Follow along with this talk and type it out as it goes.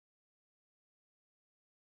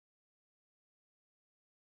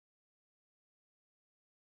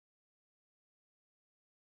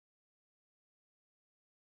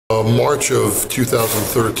March of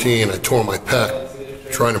 2013, I tore my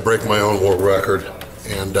pec trying to break my own world record,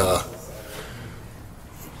 and I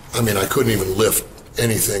mean, I couldn't even lift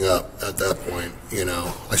anything up at that point. You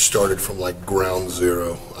know, I started from like ground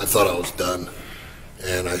zero. I thought I was done,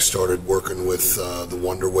 and I started working with the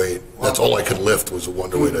Wonderweight. That's all I could lift was a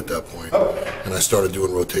Wonderweight at that point, and I started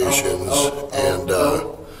doing rotations, and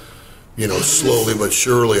you know, slowly but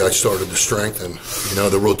surely I started to strengthen. You know,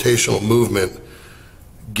 the rotational movement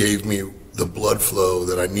gave me the blood flow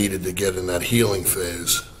that I needed to get in that healing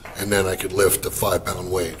phase, and then I could lift a 5-pound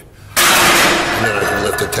weight, and then I could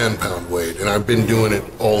lift a 10-pound weight, and I've been doing it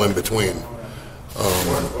all in between.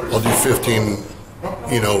 I'll do 15,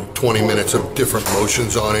 20 minutes of different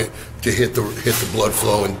motions on it to hit the blood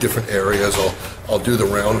flow in different areas. I'll do the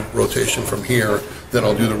round rotation from here, then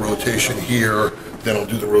I'll do the rotation here, then I'll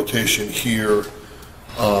do the rotation here.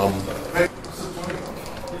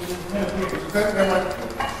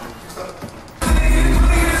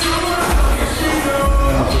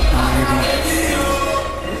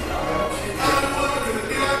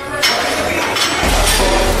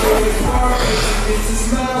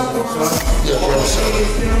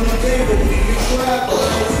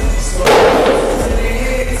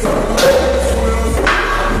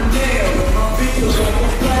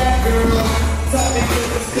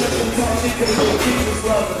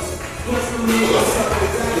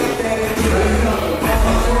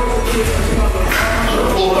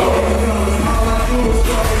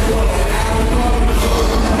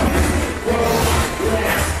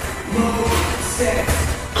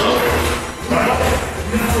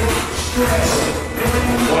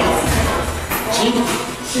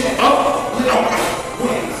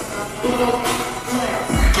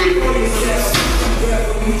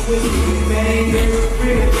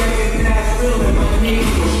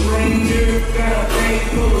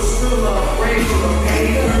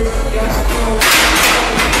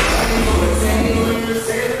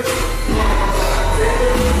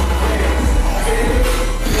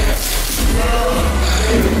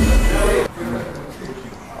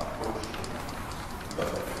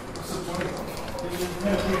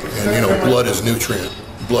 And you know, blood is nutrient,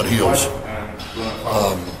 blood heals.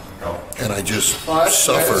 And I just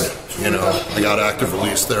suffered, you know. I got active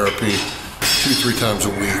release therapy 2-3 times a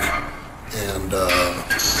week, and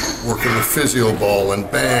working with physio ball and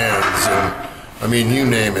bands, and I mean, you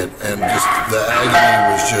name it, and just the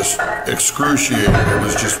agony was just excruciating. It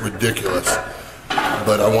was just ridiculous.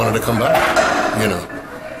 But I wanted to come back, you know.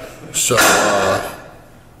 So,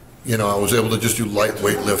 you know, I was able to just do light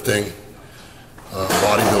weightlifting,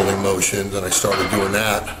 bodybuilding motions, and I started doing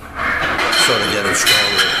that, started getting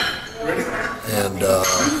stronger, and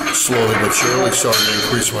slowly but surely started to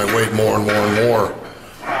increase my weight more and more and more.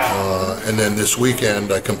 And then this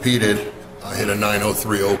weekend I competed. I hit a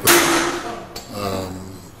 903 open,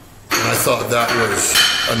 and I thought that was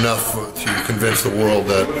enough to convince the world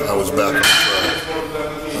that I was back on track.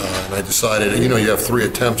 And I decided, you know, you have 3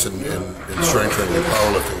 attempts in strength training and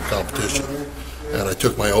powerlifting competition, and I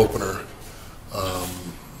took my opener.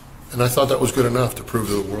 And I thought that was good enough to prove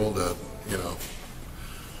to the world that, you know,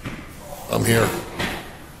 I'm here.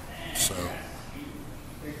 So,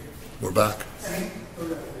 we're back.